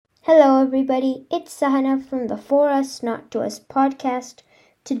Hello everybody, it's Sahana from the For Us Not To Us podcast.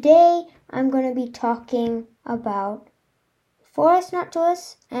 Today I'm going to be talking about For Us Not To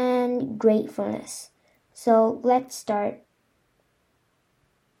Us and gratefulness. So let's start.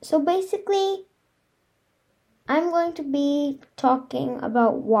 So basically, I'm going to be talking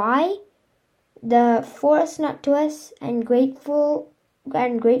about why the For Us Not To Us and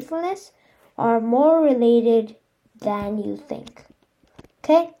gratefulness are more related than you think.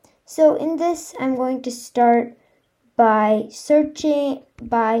 Okay? So in this, I'm going to start by searching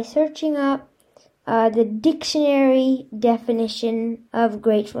up the dictionary definition of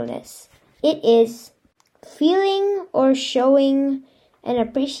gratefulness. It is feeling or showing an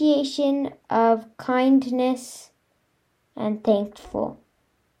appreciation of kindness and thankful.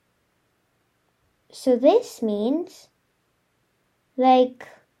 So this means like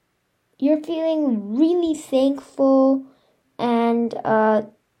you're feeling really thankful and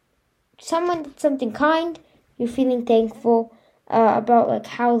someone did something kind, you're feeling thankful about like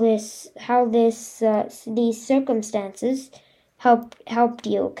how these circumstances helped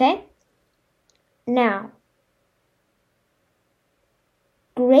you, okay? Now,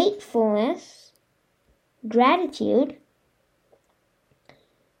 gratitude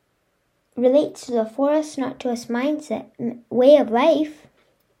relates to the For Us Not To Us mindset, way of life,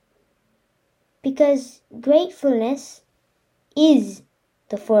 because gratefulness is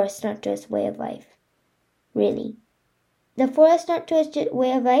the For Us Not To Us way of life. Really. The For Us Not To Us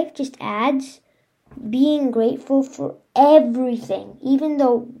way of life just adds being grateful for everything. Even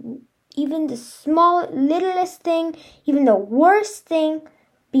the littlest thing, even the worst thing,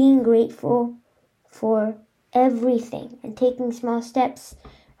 being grateful for everything and taking small steps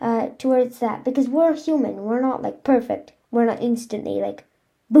towards that. Because we're human. We're not like perfect. We're not instantly like,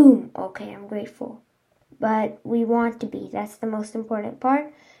 boom, okay, I'm grateful. But we want to be. That's the most important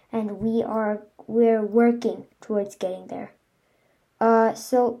part, and we're working towards getting there.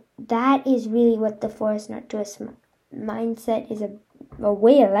 So that is really what the For Us Not To Us mindset is a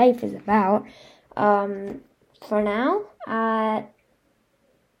way of life is about. For now,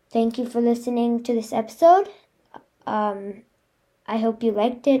 thank you for listening to this episode. I hope you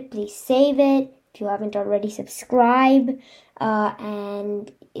liked it. Please save it if you haven't already. Subscribe,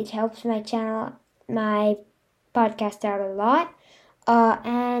 and it helps my podcast out a lot.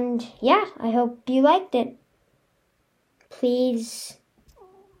 And yeah, I hope you liked it. Please,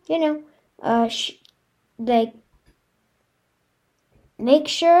 make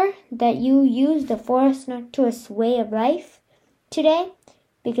sure that you use the For Us Not To Us way of life today,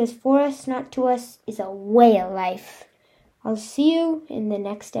 because For Us Not To Us is a way of life. I'll see you in the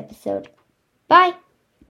next episode. Bye!